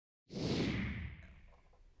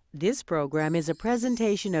This program is a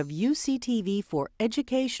presentation of UCTV for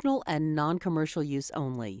educational and non-commercial use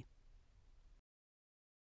only.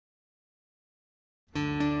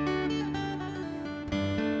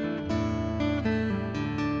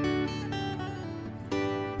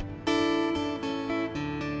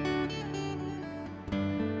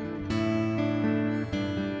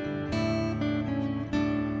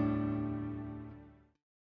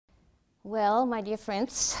 Well, my dear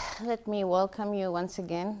friends, let me welcome you once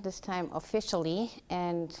again, this time officially,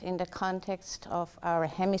 and in the context of our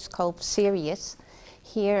Hemiscope series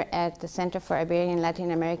here at the Center for Iberian and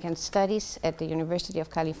Latin American Studies at the University of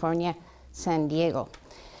California, San Diego.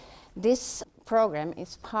 This program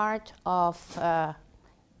is part of an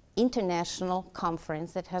international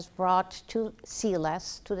conference that has brought to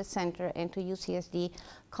CELAS, to the center, and to UCSD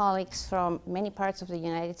colleagues from many parts of the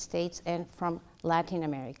United States and from Latin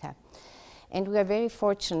America. And we are very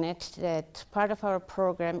fortunate that part of our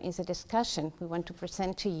program is a discussion we want to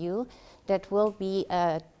present to you that will be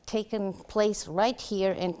taken place right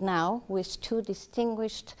here and now with two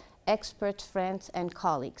distinguished experts, friends, and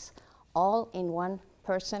colleagues, all in one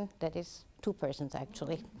person, that is two persons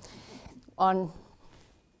actually. On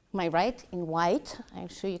my right, in white, I'm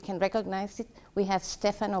sure you can recognize it, we have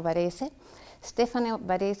Stefano Varese. Stefano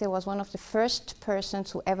Varese was one of the first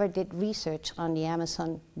persons who ever did research on the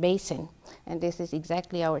Amazon basin, and this is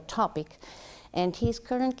exactly our topic. And he's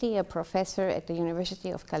currently a professor at the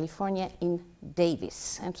University of California in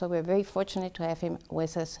Davis, and so we're very fortunate to have him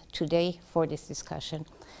with us today for this discussion.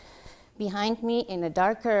 Behind me in a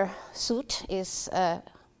darker suit is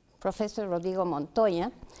Professor Rodrigo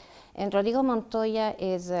Montoya. And Rodrigo Montoya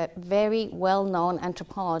is a very well-known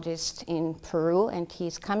anthropologist in Peru, and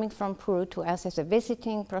he's coming from Peru to us as a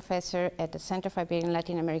visiting professor at the Center for Iberian and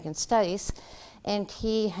Latin American Studies. And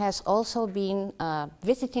he has also been a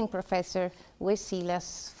visiting professor with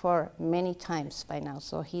CELAS for many times by now.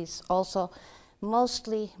 So he's also most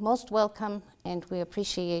welcome, and we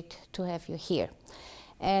appreciate to have you here.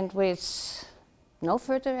 And with no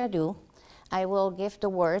further ado, I will give the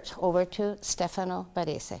word over to Stefano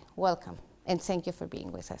Varese. Welcome, and thank you for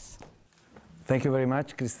being with us. Thank you very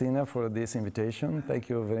much, Christina, for this invitation. Thank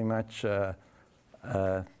you very much, the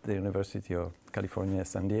University of California,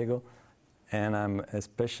 San Diego. And I'm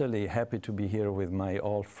especially happy to be here with my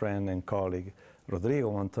old friend and colleague,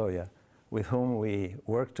 Rodrigo Montoya, with whom we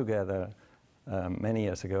worked together many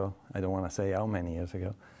years ago. I don't want to say how many years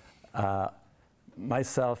ago.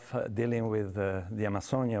 Myself dealing with the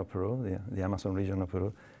Amazonia of Peru, the Amazon region of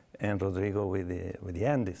Peru, and Rodrigo with the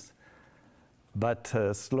Andes. But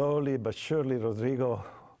slowly but surely, Rodrigo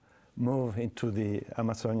moved into the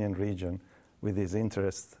Amazonian region with his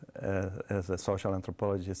interest as a social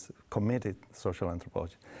anthropologist, committed social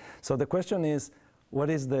anthropologist. So the question is, what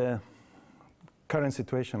is the current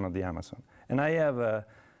situation of the Amazon? And I have,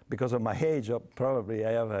 because of my age, probably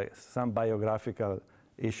I have some biographical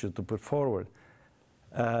issue to put forward.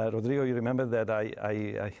 Rodrigo, you remember that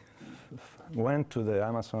I went to the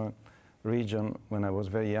Amazon region when I was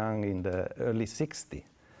very young in the early 60s.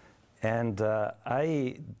 And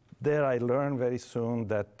there I learned very soon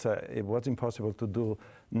that it was impossible to do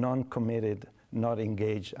non-committed, not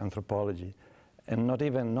engaged anthropology, and not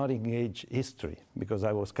engaged history, because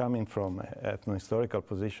I was coming from an ethno-historical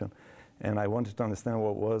position, and I wanted to understand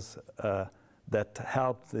what was that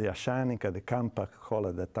helped the Ashaninka, the Kampa, called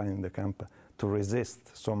at that time the Kampa, to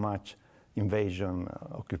resist so much invasion,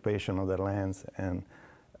 occupation of their lands, and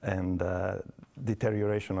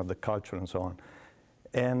deterioration of the culture and so on.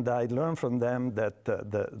 And I learned from them that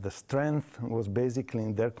the strength was basically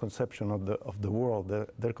in their conception of the world,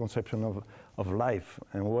 their conception of life,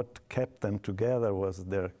 and what kept them together was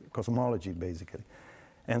their cosmology, basically.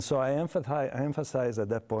 And so I emphasized at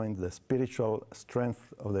that point the spiritual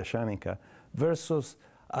strength of the Ashaninka versus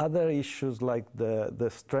other issues like the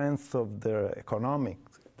strength of their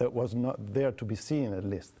economics that was not there to be seen, at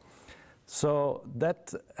least. So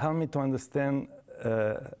that helped me to understand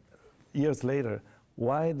years later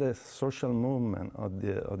why the social movement of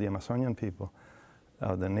the Amazonian people,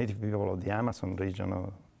 the native people of the Amazon region,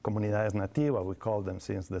 or comunidades nativas, we call them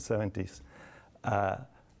since the 70s,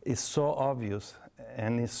 is so obvious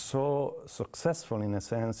and is so successful in a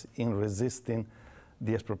sense in resisting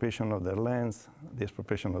the expropriation of their lands, the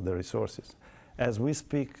expropriation of their resources. As we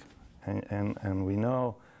speak, and we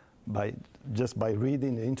know just by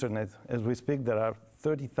reading the internet, as we speak, there are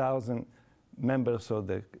 30,000 members of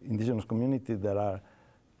the indigenous community that are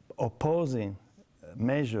opposing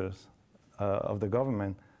measures of the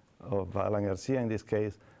government, of Alan Garcia in this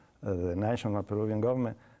case, the national Peruvian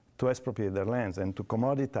government, to expropriate their lands and to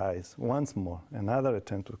commoditize once more, another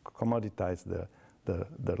attempt to commoditize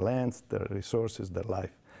their lands, their resources, their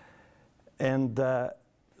life. And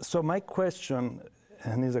so my question,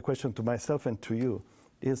 and it's a question to myself and to you,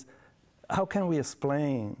 is how can we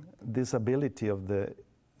explain this ability of the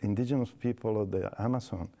indigenous people of the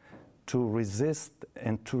Amazon to resist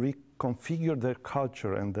and to reconfigure their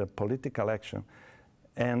culture and their political action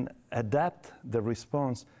and adapt the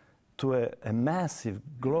response to a massive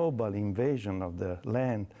global invasion of the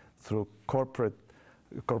land through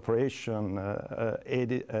corporation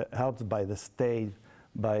helped by the state,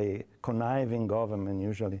 by conniving government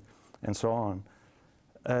usually, and so on.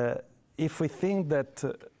 If we think that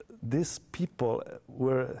these people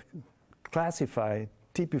were classified,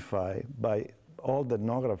 typified by all the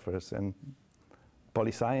ethnographers and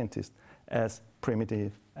polyscientists as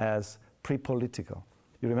primitive, as pre-political.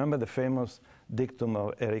 You remember the famous dictum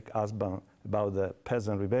of Eric Hobsbawm about the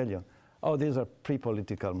peasant rebellion? Oh, these are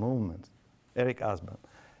pre-political movements, Eric Hobsbawm.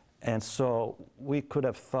 And so we could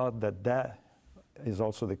have thought that that is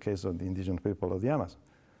also the case of the indigenous people of the Amazon,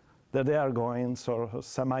 that they are going sort of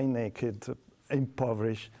semi-naked,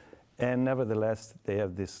 impoverished, and nevertheless they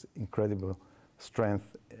have this incredible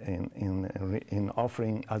strength in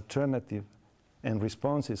offering alternative and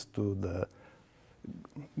responses to the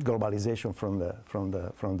globalization from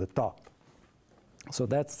the top. So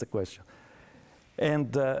that's the question.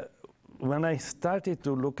 And when I started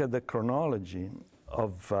to look at the chronology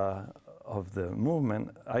of the movement,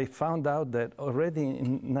 I found out that already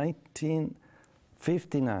in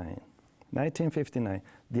 1959,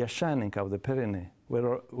 the Ashaninka of the Pyrenees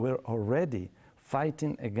were already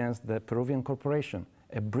fighting against the Peruvian corporation,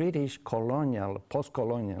 a British colonial,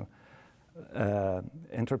 post-colonial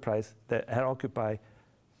enterprise that had occupied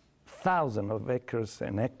thousands of acres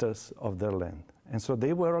and hectares of their land. And so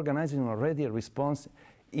they were organizing already a response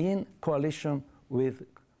in coalition with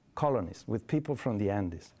colonists, with people from the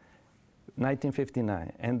Andes,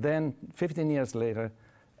 1959. And then 15 years later,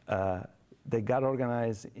 they got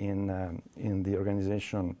organized in the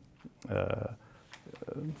organization,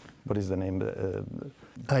 what is the name?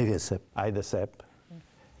 IDESEP. IDESEP.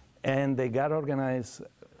 And they got organized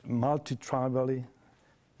multi-tribally,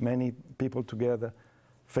 many people together,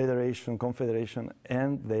 federation, confederation,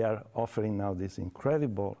 and they are offering now this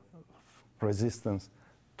incredible resistance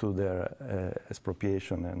to their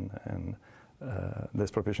expropriation and the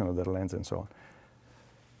expropriation of their lands and so on.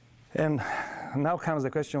 And now comes the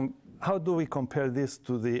question, how do we compare this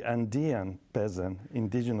to the Andean peasant,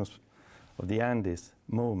 indigenous of the Andes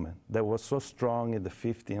movement that was so strong in the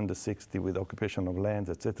 50s and the 60s with occupation of lands,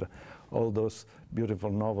 etc. All those beautiful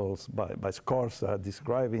novels by Scorza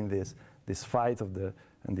describing this fight of the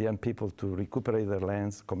Andean people to recuperate their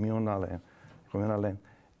lands, communal land.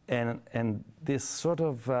 And this sort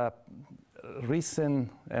of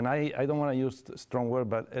recent, and I don't want to use a strong word,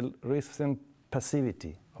 but a recent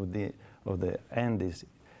passivity of the Andes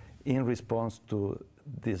in response to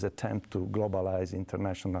this attempt to globalize,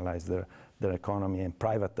 internationalize their economy and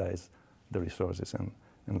privatize the resources and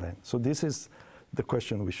land. So this is the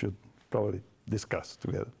question we should probably discuss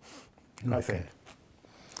together, I think.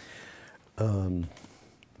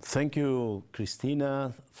 Thank you,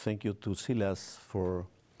 Cristina. Thank you to Silas for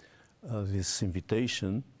this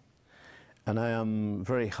invitation. And I am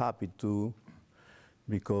very happy too,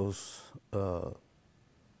 because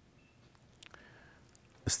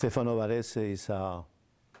Stefano Varese is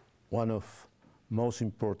one of most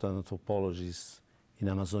important anthropologists in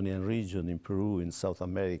Amazonian region, in Peru, in South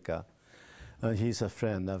America. And he's a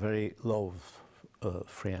friend, a very loved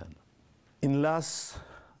friend. In last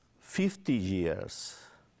 50 years,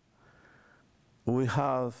 we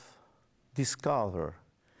have discovered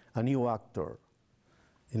a new actor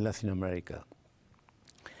in Latin America.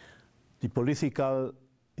 The political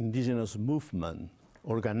indigenous movement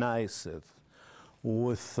organized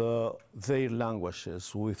with their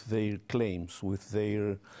languages, with their claims, with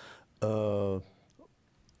their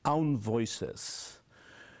own voices.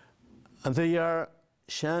 And they are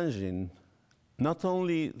changing not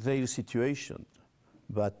only their situation,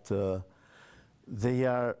 but they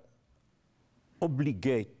are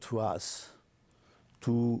obligate to us,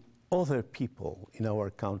 to other people in our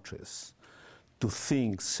countries, to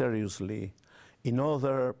think seriously in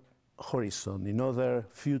other horizon, in other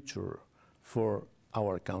future for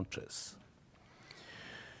our countries.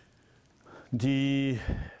 The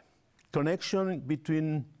connection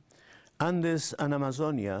between Andes and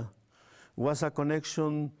Amazonia was a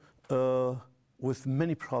connection with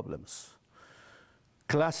many problems.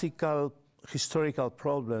 Classical historical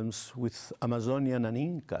problems with Amazonian and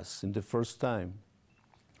Incas in the first time.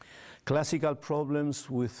 Classical problems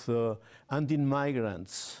with Andean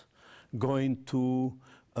migrants going to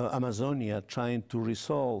Amazonia trying to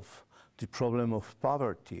resolve the problem of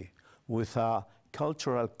poverty with a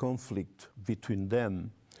cultural conflict between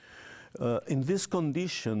them. In this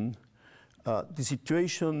condition, the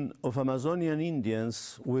situation of Amazonian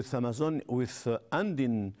Indians with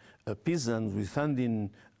Andean peasants, with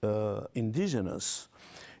Andean indigenous,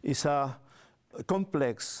 is a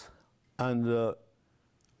complex and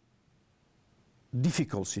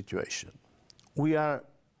difficult situation. We are,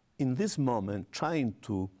 in this moment, trying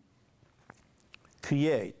to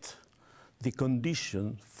create the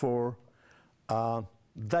condition for a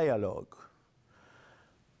dialogue.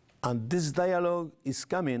 And this dialogue is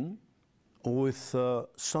coming with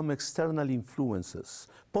some external influences,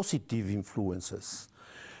 positive influences.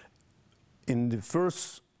 In the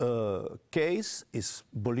first case is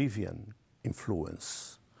Bolivian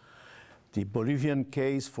influence. The Bolivian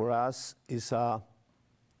case for us is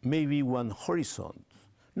maybe one horizon,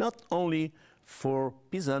 not only for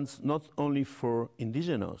peasants, not only for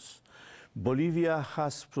indigenous. Bolivia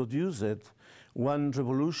has produced one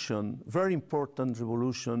revolution, very important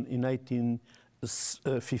revolution in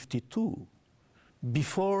 1952,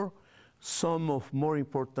 before some of more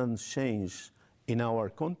important change in our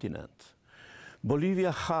continent.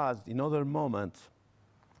 Bolivia had, in other moment,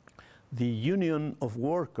 the union of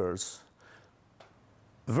workers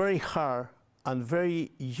very hard and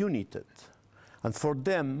very united. And for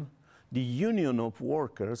them, the union of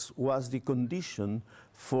workers was the condition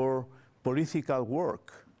for political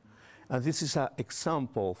work. And this is an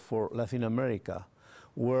example for Latin America,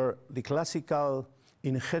 where the classical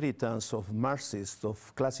inheritance of Marxists,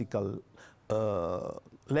 of classical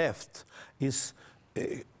left, is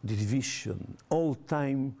the division, all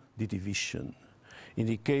time the division. In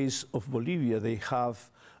the case of Bolivia, they have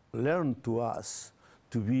learned to us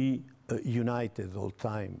to be united all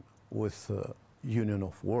time with union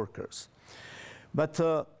of workers. But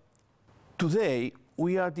today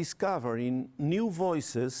we are discovering new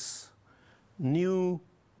voices, new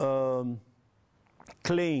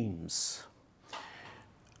claims.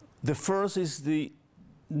 The first is the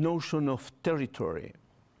notion of territory,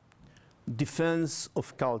 defense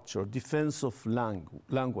of culture, defense of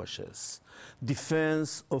languages,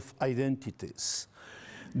 defense of identities,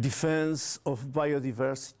 defense of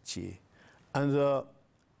biodiversity. And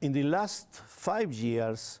in the last 5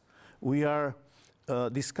 years, we are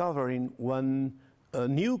discovering one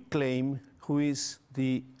new claim, who is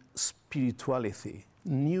the spirituality,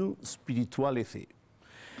 new spirituality.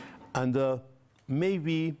 And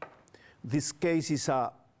maybe this case is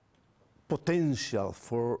a potential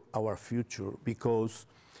for our future, because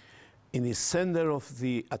in the center of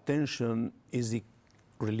the attention is the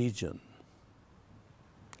religion.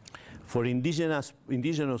 For indigenous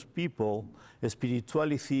people,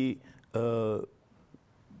 spirituality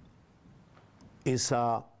is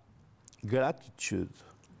a gratitude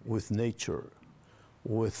with nature,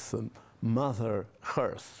 with Mother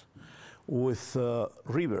Earth, with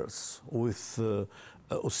rivers, with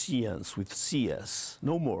oceans, with seas,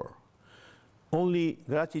 no more. Only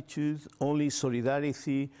gratitude, only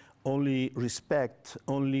solidarity, only respect,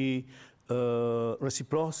 only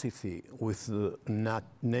reciprocity with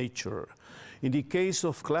nature. In the case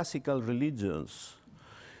of classical religions,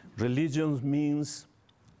 religion means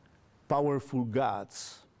powerful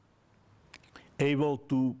gods, able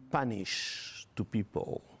to punish to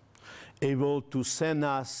people, able to send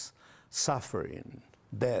us suffering,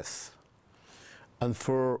 death. And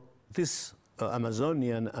for this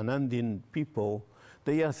Amazonian and Andean people,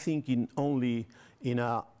 they are thinking only in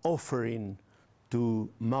an offering to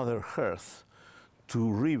Mother Earth,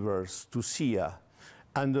 to rivers, to sea,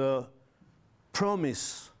 and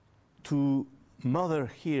promise to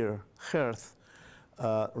Mother Earth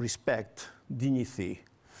respect, dignity.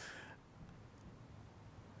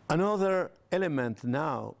 Another element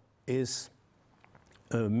now is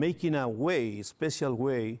making a way, special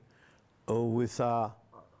way, with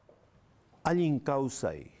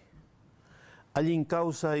Alincausay.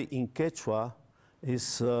 Alincausay in Quechua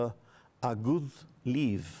is a good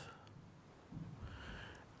live.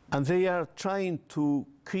 And they are trying to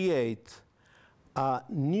create a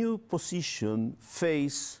new position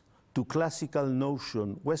face to classical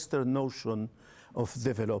notion, Western notion of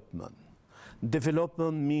development.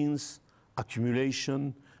 Development means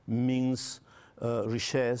accumulation, means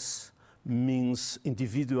richesse, means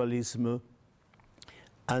individualism.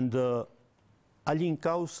 And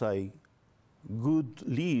Alincausay, good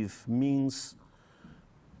live, means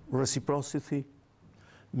reciprocity,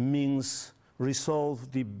 means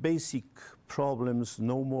resolve the basic problems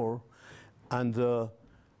no more, and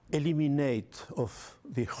eliminate of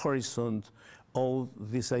the horizon all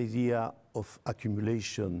this idea of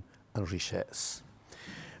accumulation and richesse.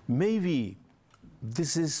 Maybe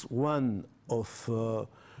this is one of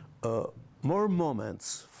more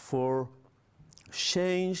moments for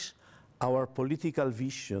change our political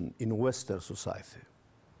vision in Western society.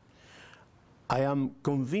 I am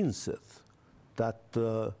convinced that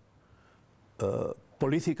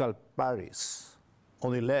political parties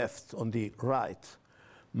on the left, on the right,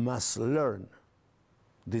 must learn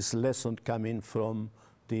this lesson coming from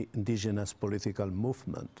the indigenous political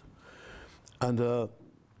movement. And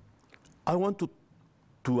I want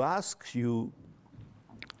to ask you,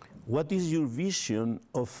 what is your vision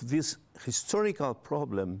of this historical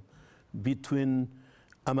problem between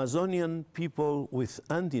Amazonian people with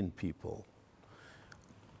Andean people?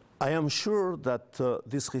 I am sure that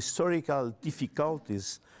these historical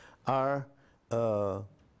difficulties are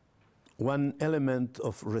one element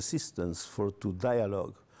of resistance to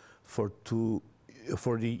dialogue, for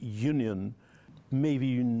the union,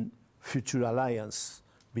 maybe in future alliance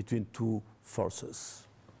between two forces.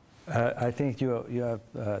 I think you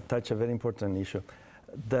have touched a very important issue.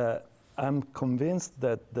 I'm convinced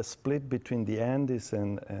that the split between the Andes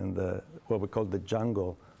and what we call the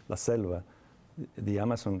jungle, la selva, the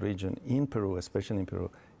Amazon region in Peru, especially in Peru,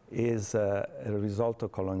 is a result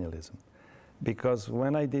of colonialism. Because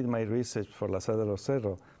when I did my research for La Sala de los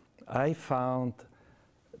Cerros, I found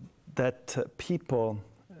that people,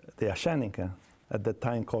 the Ashaninka, at the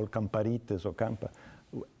time called Camparites or Campa,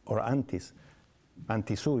 or Antis,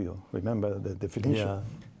 Antisuyo, remember the definition? Yeah.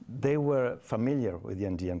 They were familiar with the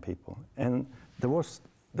Andean people. And there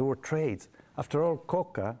were trades. After all,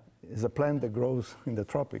 coca is a plant that grows in the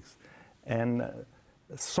tropics. And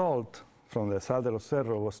salt from the Sal de los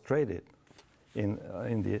Cerros was traded in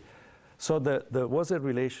the... So there was a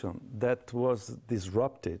relation that was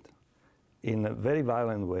disrupted in a very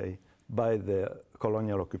violent way by the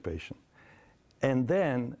colonial occupation. And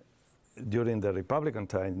then, during the Republican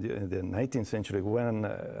time, in the 19th century, when,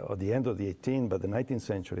 or the end of the 18th, but the 19th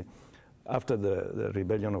century, after the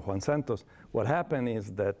rebellion of Juan Santos, what happened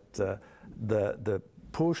is that the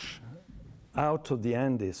push out of the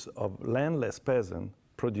Andes of landless peasants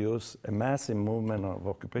produced a massive movement of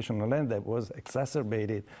occupational land that was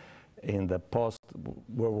exacerbated in the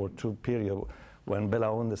post-World War II period, when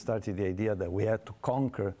Belaunde started the idea that we had to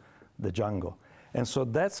conquer the jungle. And so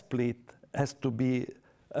that split has to be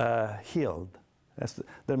healed.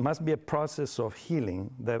 There must be a process of healing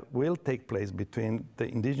that will take place between the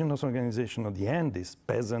indigenous organization of the Andes,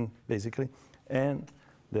 peasant basically, and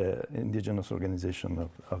the indigenous organization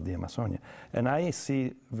of the Amazonia. And I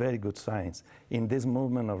see very good signs in this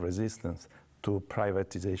movement of resistance to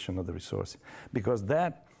privatization of the resources, because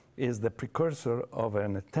that is the precursor of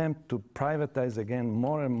an attempt to privatize again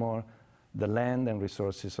more and more the land and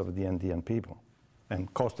resources of the Andean people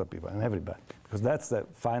and coastal people and everybody, because that's the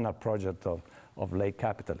final project of late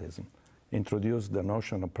capitalism, introduce the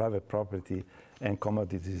notion of private property and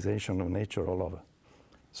commoditization of nature all over.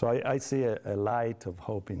 So I see a light of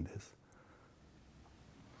hope in this.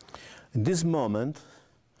 In this moment,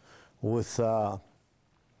 with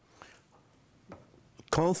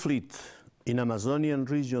conflict in Amazonian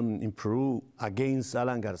region in Peru against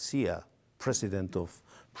Alan Garcia, president of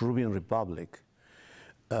Peruvian Republic,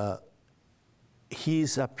 he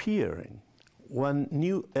is appearing one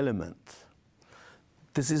new element.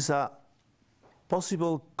 This is a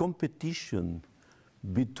possible competition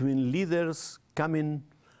between leaders coming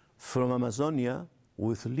from Amazonia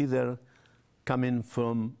with leaders coming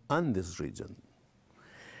from Andes region.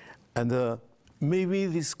 And maybe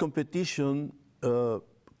this competition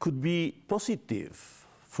could be positive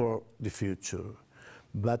for the future,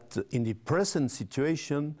 but in the present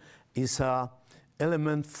situation is an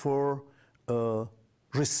element for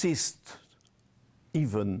resist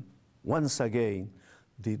even once again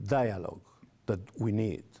the dialogue that we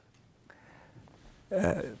need.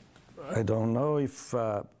 I don't know if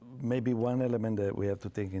maybe one element that we have to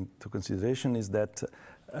take into consideration is that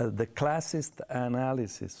the classist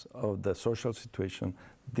analysis of the social situation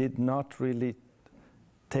did not really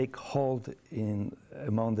take hold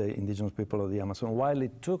among the indigenous people of the Amazon, while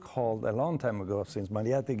it took hold a long time ago, since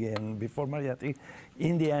Mariátegui and before Mariátegui,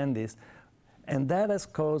 in the Andes. And that has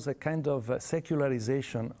caused a kind of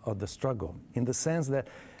secularization of the struggle, in the sense that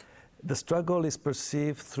the struggle is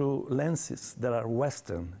perceived through lenses that are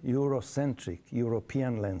Western, Eurocentric,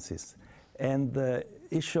 European lenses. And the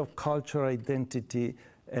issue of cultural identity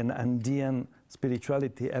and Andean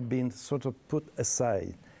spirituality have been sort of put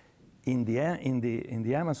aside. In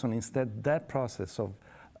the Amazon, instead, that process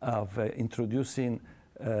of introducing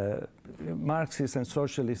Marxist and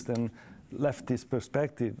socialist and leftist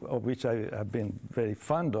perspective, of which I have been very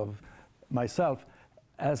fond of, myself,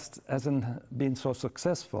 hasn't been so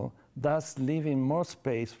successful, thus leaving more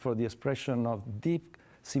space for the expression of deep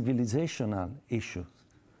civilizational issues.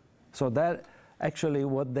 So that actually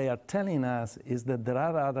what they are telling us is that there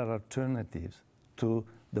are other alternatives to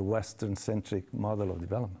the Western-centric model of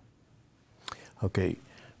development. Okay,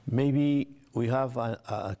 maybe we have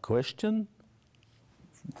a question?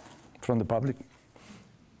 From the public?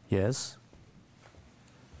 Yes.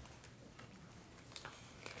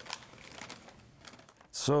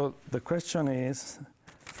 So the question is,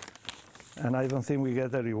 and I don't think we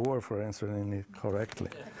get a reward for answering it correctly.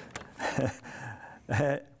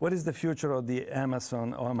 What is the future of the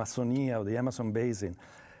Amazon or Amazonia or the Amazon basin?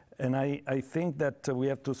 And I think that we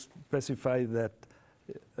have to specify that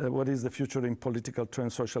what is the future in political term,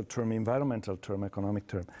 social term, environmental term, economic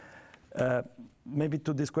term. Maybe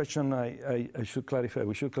to this question I should clarify,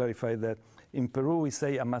 we should clarify that in Peru we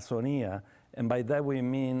say Amazonia, and by that we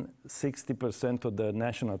mean 60% of the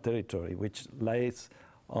national territory, which lies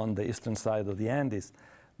on the eastern side of the Andes.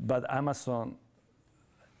 But Amazon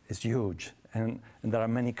is huge, and there are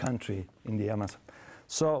many countries in the Amazon.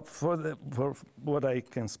 So for what I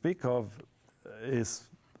can speak of is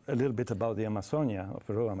a little bit about the Amazonia of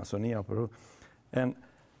Peru, Amazonia of Peru. And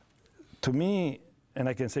to me, and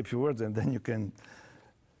I can say a few words and then you can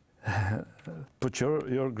put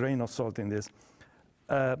your grain of salt in this.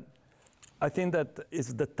 I think that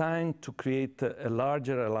it's the time to create a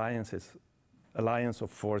larger alliance of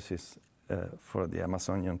forces for the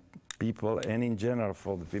Amazonian people and in general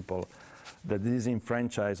for the people that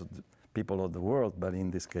disenfranchised people of the world, but in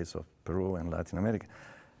this case of Peru and Latin America.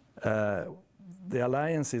 The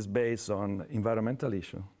alliance is based on environmental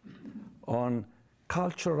issue, on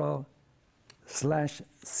cultural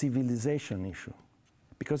 / civilization issue,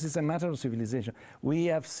 because it's a matter of civilization. We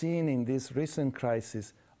have seen in this recent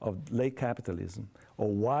crisis of late capitalism or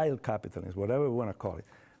wild capitalism, whatever we want to call it,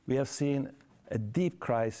 we have seen a deep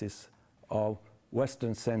crisis of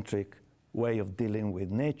Western-centric way of dealing with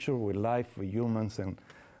nature, with life, with humans, and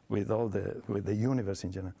with the universe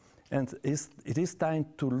in general. And it is time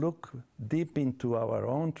to look deep into our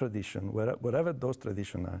own tradition, whatever those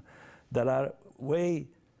traditions are, that are way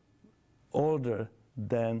older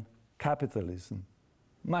than capitalism,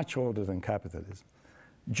 much older than capitalism.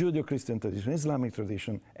 Judeo-Christian tradition, Islamic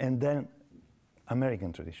tradition, and then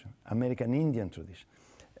American tradition, American Indian tradition,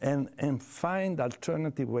 and find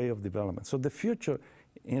alternative way of development. So the future,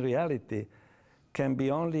 in reality, can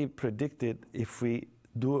be only predicted if we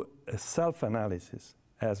do a self-analysis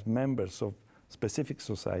as members of specific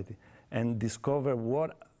society and discover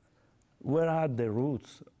where are the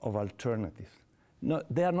roots of alternatives. No,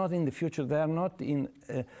 they are not in the future, they are not in,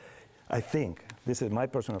 I think, this is my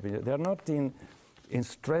personal opinion, they are not in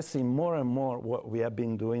stressing more and more what we have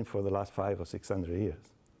been doing for the last 500 or 600 years,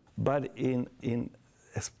 but in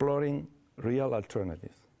exploring real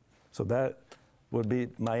alternatives. So that would be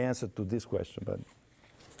my answer to this question. But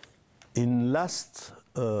in last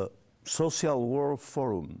Social World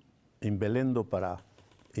Forum in Belém do Pará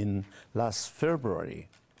in last February,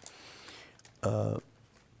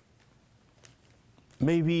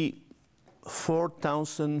 maybe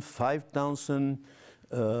 4,000, 5,000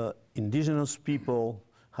 indigenous people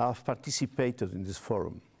have participated in this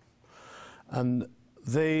forum. And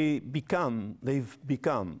they've become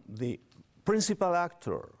the principal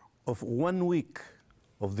actor of 1 week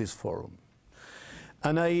of this forum.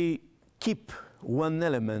 And I keep one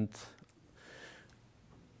element.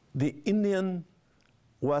 The Indian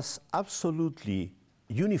was absolutely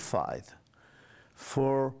unified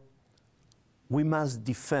for we must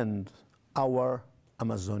defend our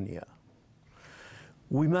Amazonia.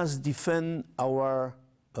 We must defend our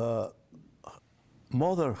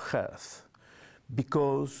Mother Earth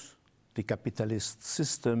because the capitalist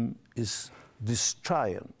system is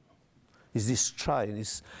destroying, is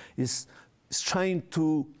trying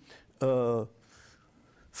to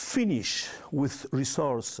finish with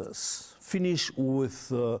resources, finish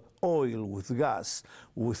with oil, with gas,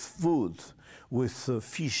 with food, with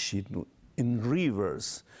fish in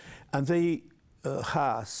rivers, and they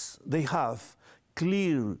have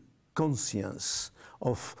clear conscience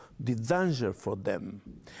of the danger for them.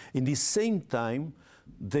 In the same time,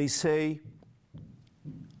 they say,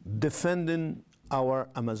 defending our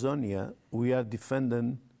Amazonia, we are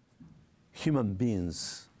defending human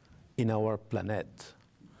beings in our planet.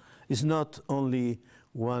 It's not only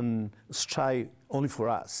one strife only for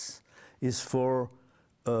us. It's for,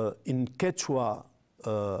 in Quechua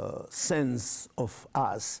sense of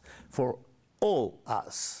us, for all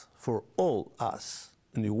us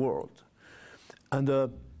in the world.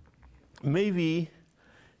 And maybe,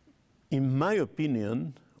 in my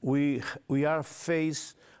opinion, we are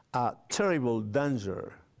faced a terrible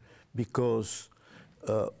danger because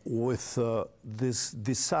with this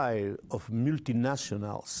desire of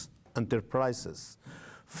multinationals, enterprises,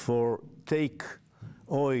 for take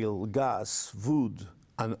oil, gas, wood,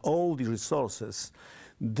 and all the resources,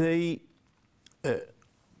 they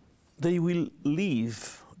will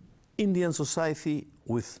leave Indian society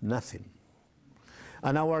with nothing.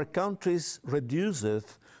 And our countries reduce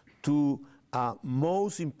it to a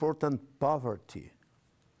most important poverty.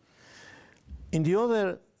 In the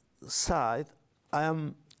other side, I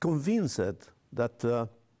am convinced that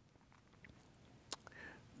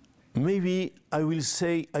maybe I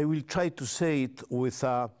will try to say it with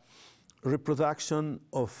a reproduction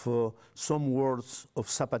of some words of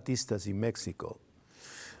Zapatistas in Mexico.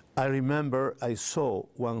 I remember I saw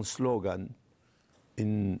one slogan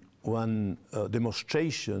in one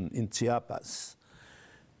demonstration in Chiapas: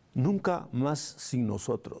 Nunca más sin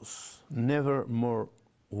nosotros, never more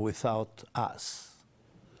without us.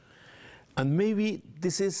 And maybe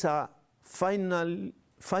this is a finally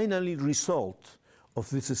result of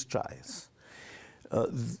these strides.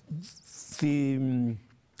 The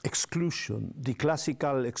exclusion, the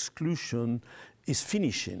classical exclusion, is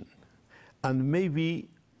finishing, and maybe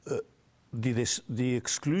the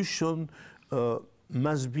exclusion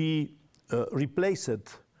must be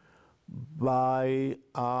replaced by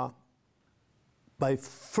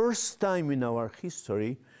first time in our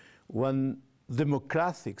history one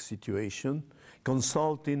democratic situation,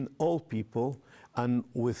 consulting all people and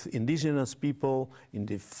with indigenous people in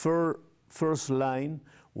the first line,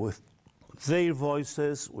 with their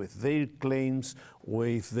voices, with their claims,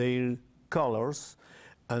 with their colors,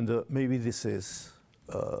 and maybe this is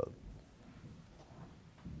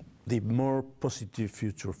the more positive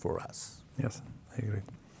future for us. Yes, I agree.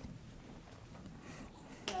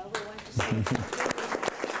 Well, we want to say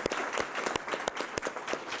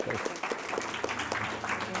thank you.